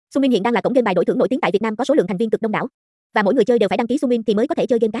Sunwin hiện đang là cổng game bài đổi thưởng nổi tiếng tại Việt Nam có số lượng thành viên cực đông đảo. Và mỗi người chơi đều phải đăng ký Sunwin thì mới có thể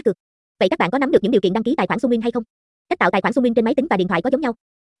chơi game cá cược. Vậy các bạn có nắm được những điều kiện đăng ký tài khoản Sunwin hay không? Cách tạo tài khoản Sunwin trên máy tính và điện thoại có giống nhau.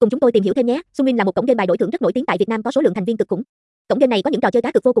 Cùng chúng tôi tìm hiểu thêm nhé. Sunwin là một cổng game bài đổi thưởng rất nổi tiếng tại Việt Nam có số lượng thành viên cực khủng. Cổng game này có những trò chơi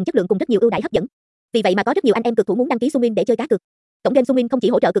cá cược vô cùng chất lượng cùng rất nhiều ưu đãi hấp dẫn. Vì vậy mà có rất nhiều anh em cực thủ muốn đăng ký Sunwin để chơi cá cược. Cổng game Sunwin không chỉ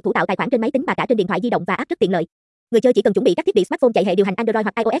hỗ trợ cực thủ tạo tài khoản trên máy tính mà cả trên điện thoại di động và app rất tiện lợi. Người chơi chỉ cần chuẩn bị các thiết bị smartphone chạy hệ điều hành Android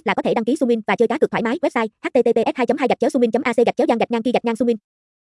hoặc iOS là có thể đăng ký Sunwin và chơi cá cược thoải mái. Website: https://sunwin.ac/giang-ky-sunwin